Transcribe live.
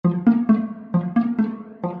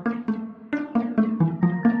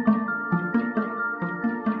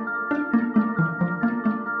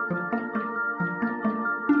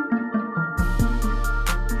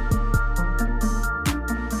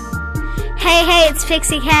Hey, it's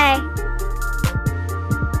Pixie K.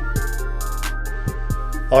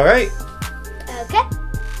 All right. Okay.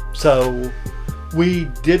 So, we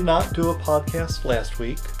did not do a podcast last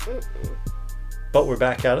week, but we're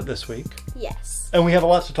back at it this week. Yes. And we have a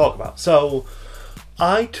lot to talk about. So,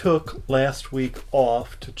 I took last week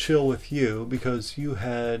off to chill with you because you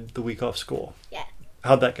had the week off school. Yeah.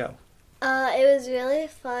 How'd that go? It was really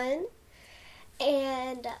fun,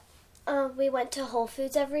 and we went to Whole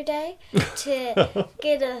Foods every day to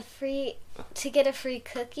get a free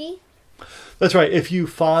cookie. That's right. If you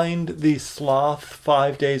find the sloth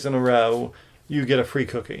 5 days in a row, you get a free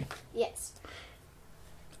cookie. Yes.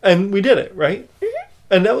 And we did it, right? Mm-hmm.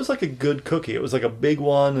 And that was like a good cookie. It was like a big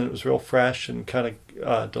one, and it was real fresh and kind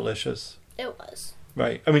of delicious. It was.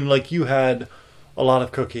 Right. I mean, like you had a lot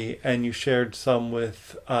of cookie, and you shared some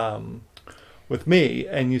with me,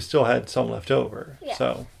 and you still had some left over. Yeah.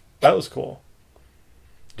 So that was cool.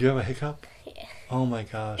 Do you have a hiccup? Yeah. Oh my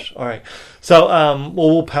gosh. All right. So,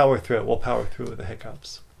 we'll power through it. We'll power through with the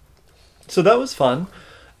hiccups. So that was fun.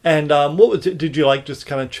 And what was it? Did you like just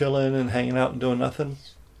kind of chilling and hanging out and doing nothing?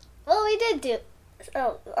 Well, we did do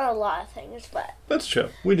a lot of things, but That's true.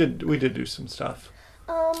 We did do some stuff.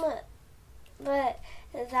 but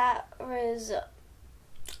that was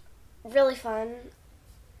really fun.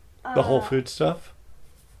 The Whole Food stuff.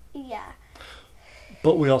 Yeah.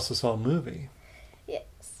 But we also saw a movie. Yes.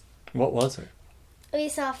 What was it? We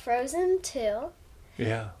saw Frozen 2.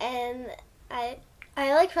 Yeah. And I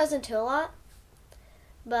like Frozen 2 a lot,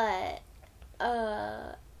 but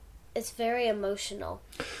it's very emotional.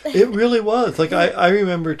 It really was. Like, I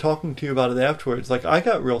remember talking to you about it afterwards. Like, I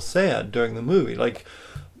got real sad during the movie. Like,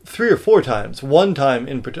 3 or 4 times. One time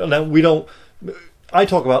in particular. Now, I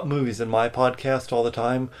talk about movies in my podcast all the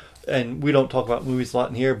time, and we don't talk about movies a lot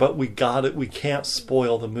in here, but we can't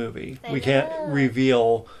spoil the movie. We can't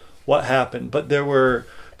reveal what happened. But there were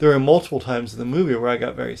multiple times in the movie where I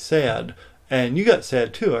got very sad. And you got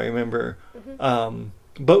sad too, I remember. Mm-hmm.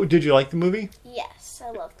 But did you like the movie? Yes,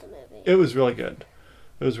 I loved the movie. It was really good.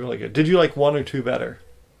 It was really good. Did you like 1 or 2 better?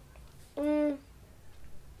 They're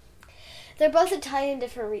both Italian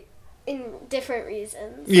in different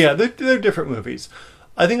reasons. Yeah, they're different movies.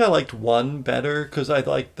 I think I liked 1 better because I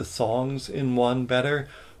liked the songs in 1 better.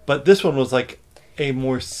 But this one was like a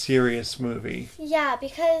more serious movie. Yeah,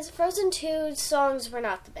 because Frozen 2 songs were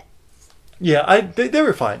not the best. Yeah, they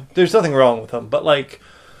were fine. There's nothing wrong with them. But like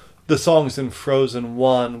the songs in Frozen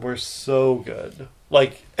 1 were so good.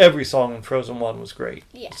 Like every song in Frozen 1 was great.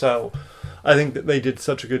 Yeah. So I think that they did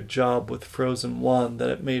such a good job with Frozen 1 that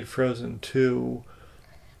it made Frozen 2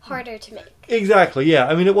 harder to make. Exactly, yeah.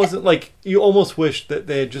 I mean, it wasn't like you almost wished that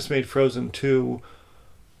they had just made Frozen 2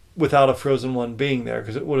 without a Frozen 1 being there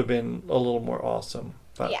because it would have been a little more awesome.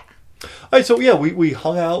 But, yeah. All right, so yeah, we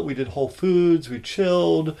hung out, we did Whole Foods, we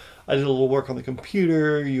chilled. I did a little work on the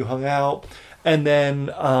computer, you hung out. And then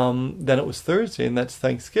it was Thursday, and that's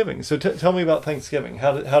Thanksgiving. So tell me about Thanksgiving.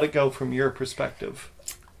 How'd it go from your perspective?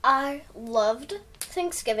 I loved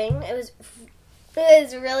Thanksgiving. It was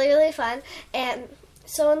really, really fun. And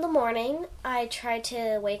so in the morning, I tried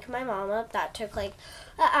to wake my mom up. That took like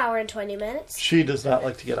an hour and 20 minutes. She does not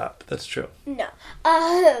like to get up. That's true. No.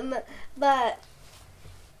 But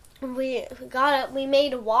we got up. We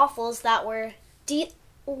made waffles that were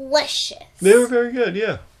delicious. They were very good,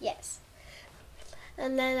 yeah. Yes.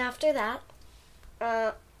 And then after that,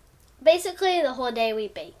 basically the whole day we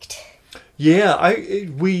baked. Yeah,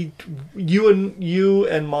 you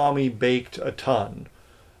and Mommy baked a ton,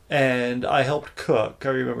 and I helped cook. I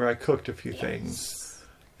remember I cooked a few things,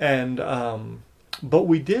 and but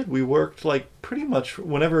we worked like pretty much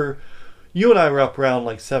whenever you and I were up around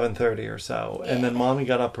like 7:30 or so, and then Mommy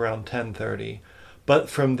got up around 10:30. But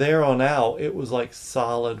from there on out, it was like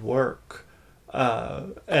solid work.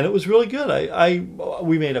 And it was really good.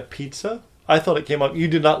 We made a pizza. I thought it came out. You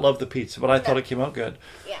did not love the pizza, but I thought it came out good.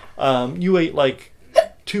 Yeah. You ate like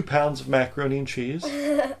 2 pounds of macaroni and cheese,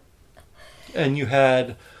 and you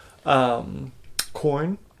had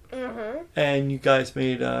corn. Mm-hmm. And you guys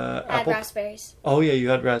made apple. Raspberries. Oh yeah, you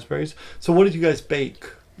had raspberries. So what did you guys bake?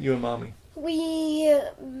 You and Mommy. We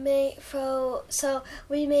made first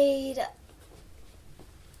we made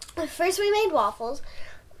waffles.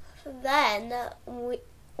 Then we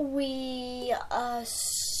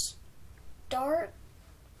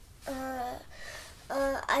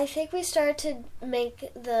I think we started to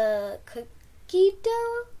make the cookie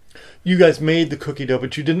dough. You guys made the cookie dough,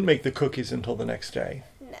 but you didn't make the cookies until the next day.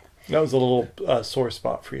 No. That was a little sore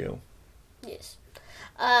spot for you. Yes.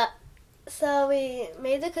 So we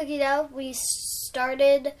made the cookie dough. We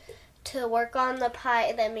started to work on the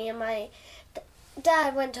pie. Then me and my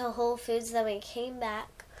Dad went to Whole Foods, then we came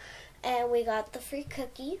back, and we got the free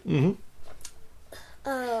cookie. Mm-hmm.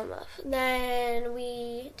 Then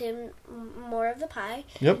we did more of the pie.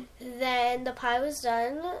 Yep. Then the pie was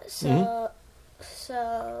done, so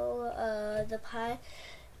the pie.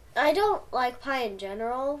 I don't like pie in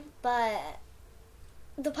general, but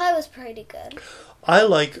the pie was pretty good. I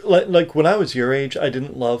like when I was your age, I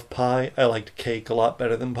didn't love pie. I liked cake a lot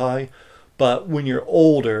better than pie. But when you're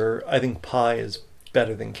older, I think pie is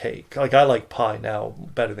better than cake. Like, I like pie now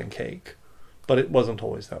better than cake. But it wasn't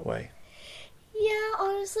always that way. Yeah,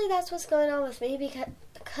 honestly, that's what's going on with me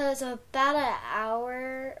because about an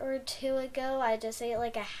hour or two ago, I just ate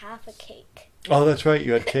like a half a cake. Oh, that's right.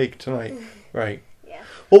 You had cake tonight. Right. Yeah.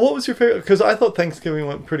 Well, what was your favorite? Because I thought Thanksgiving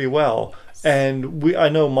went pretty well. And I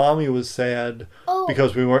know Mommy was sad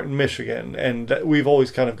because we weren't in Michigan. And we've always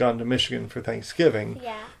kind of gone to Michigan for Thanksgiving.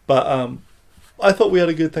 Yeah. But I thought we had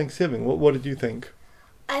a good Thanksgiving. What did you think?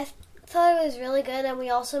 I thought it was really good, and we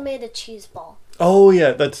also made a cheese ball. Oh,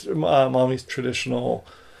 yeah. That's Mommy's traditional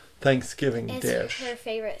Thanksgiving dish. It's her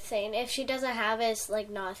favorite thing. If she doesn't have it, it's like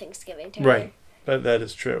not a Thanksgiving to her. Right. That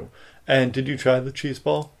is true. And did you try the cheese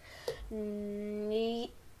ball? Kind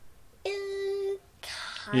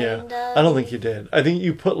Yeah. of. I don't think you did. I think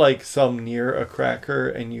you put like some near a cracker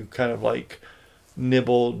and you kind of like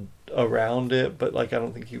nibbled around it, but like I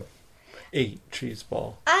don't think you ate cheese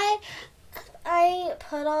ball. I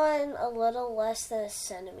put on a little less than a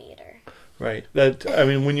centimeter. Right. That I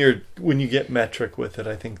mean, when you get metric with it,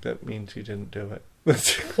 I think that means you didn't do it.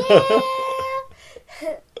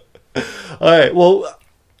 Yeah. All right. Well,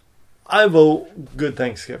 I vote good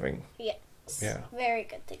Thanksgiving. Yes. Yeah. Very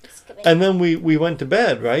good Thanksgiving. And then we went to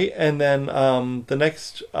bed, right? And then the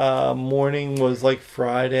next morning was like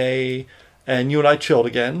Friday, and you and I chilled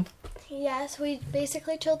again. Yes, we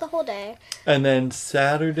basically chilled the whole day. And then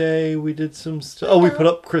Saturday we did some stuff. Oh, we put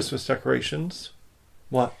up Christmas decorations.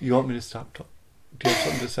 What? You want me to stop talking? Do you have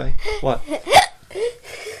something to say? What?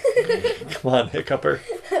 Come on, hiccuper.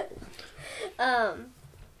 On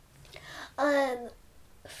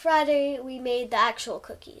Friday, we made the actual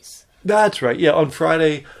cookies. That's right. Yeah, on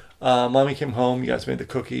Friday, Mommy came home. You guys made the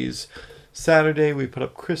cookies. Saturday, we put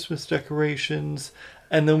up Christmas decorations.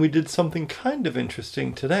 And then we did something kind of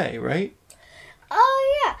interesting today, right?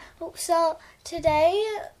 Oh, yeah. So, today,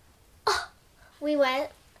 we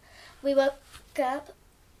woke up.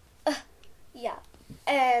 Yeah.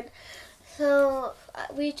 And so,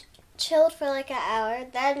 we chilled for like an hour.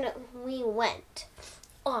 Then we went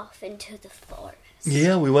off into the forest.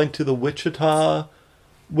 Yeah, we went to the Wichita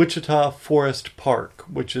Forest Park,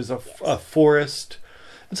 which is a forest.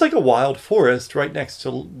 It's like a wild forest right next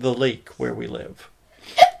to the lake where we live.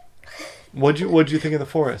 What'd you think of the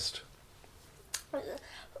forest?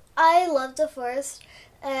 I loved the forest,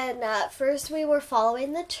 and at first we were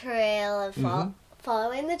following the trail and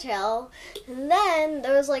following the trail, and then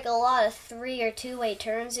there was like a lot of 3 or 2-way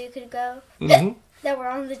turns you could go that were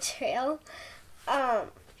on the trail, and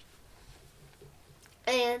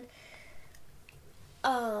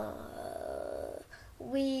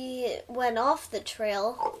we went off the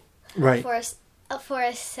trail Right. for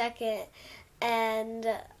a second, and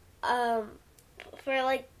for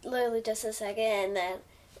like literally just a second, and then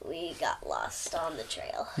we got lost on the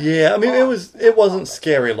trail. Yeah, I mean it wasn't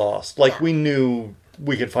scary lost. Like we knew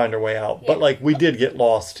we could find our way out, but like we did get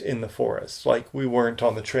lost in the forest. Like we weren't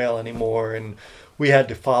on the trail anymore, and we had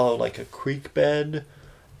to follow like a creek bed,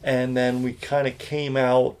 and then we kind of came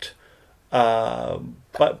out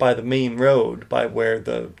by the main road, by where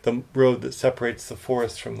the road that separates the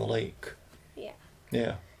forest from the lake. Yeah.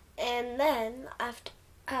 Yeah. And then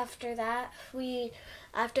after that,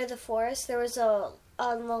 after the forest, there was a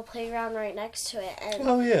little playground right next to it, and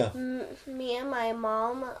oh yeah, me and my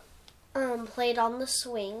mom played on the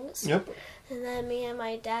swings. Yep. And then me and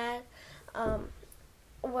my dad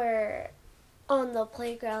were on the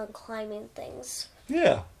playground climbing things.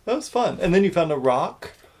 Yeah, that was fun. And then you found a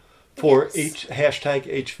rock for Yes.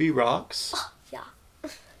 #HV rocks. Yeah.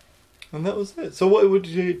 And that was it. So what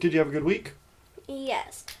did you have a good week?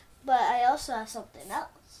 Yes, but I also have something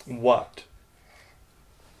else. What?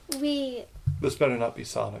 This This better not be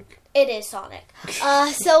Sonic. It is Sonic.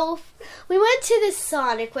 So we went to the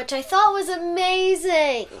Sonic, which I thought was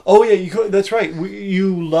amazing. Oh yeah, that's right.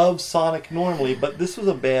 You love Sonic normally, but this was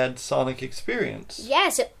a bad Sonic experience.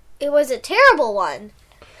 Yes, it was a terrible one.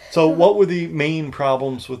 So what were the main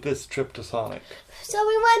problems with this trip to Sonic? So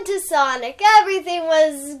we went to Sonic. Everything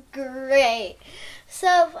was great.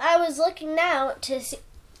 So I was looking out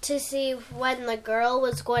to see when the girl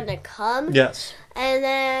was going to come. Yes. And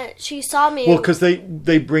then she saw me. Well, because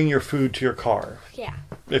they bring your food to your car. Yeah.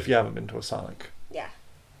 If you haven't been to a Sonic.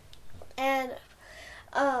 and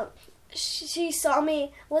she saw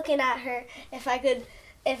me looking at her.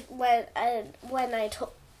 When I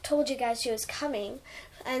told you guys she was coming,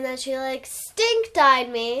 and then she like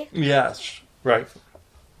stink-eyed me. Yes, right.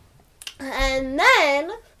 And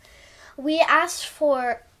then we asked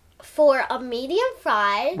for a medium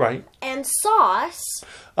fry, right, and sauce.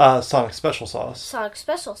 Sonic special sauce. Sonic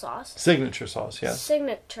special sauce. Signature sauce, yes.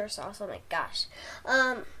 Signature sauce. Oh my gosh.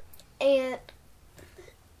 And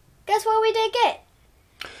guess what we did get?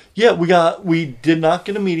 Yeah, we did not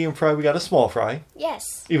get a medium fry. We got a small fry.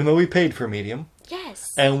 Yes. Even though we paid for medium. Yes.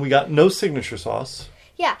 And we got no signature sauce.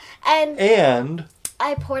 Yeah, and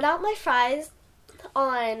I poured out my fries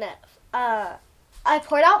on. I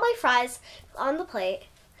poured out my fries on the plate,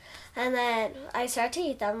 and then I started to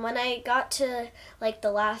eat them. When I got to like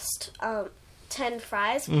the last 10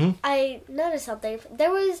 fries, I noticed something.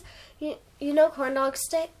 There was, you know, corn dog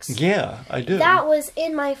sticks. Yeah, I do. That was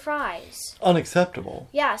in my fries. Unacceptable.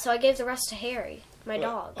 Yeah, so I gave the rest to Harry, my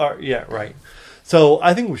dog. Yeah, right. So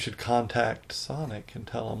I think we should contact Sonic and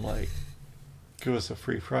tell him, like, give us a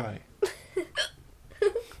free fry.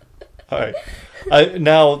 All right.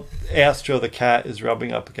 Now, Astro the cat is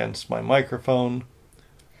rubbing up against my microphone,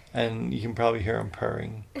 and you can probably hear him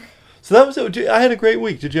purring. So that was it. I had a great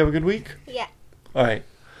week. Did you have a good week? Yeah. All right.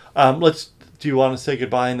 Do you want to say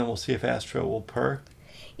goodbye, and then we'll see if Astro will purr?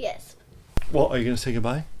 Yes. Well, are you going to say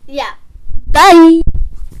goodbye? Yeah. Bye.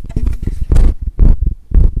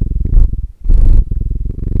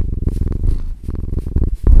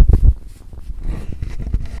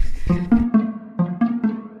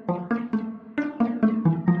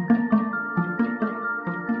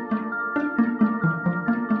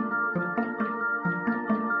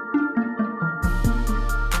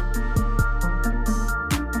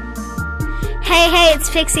 Hey, it's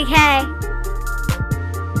Pixie K.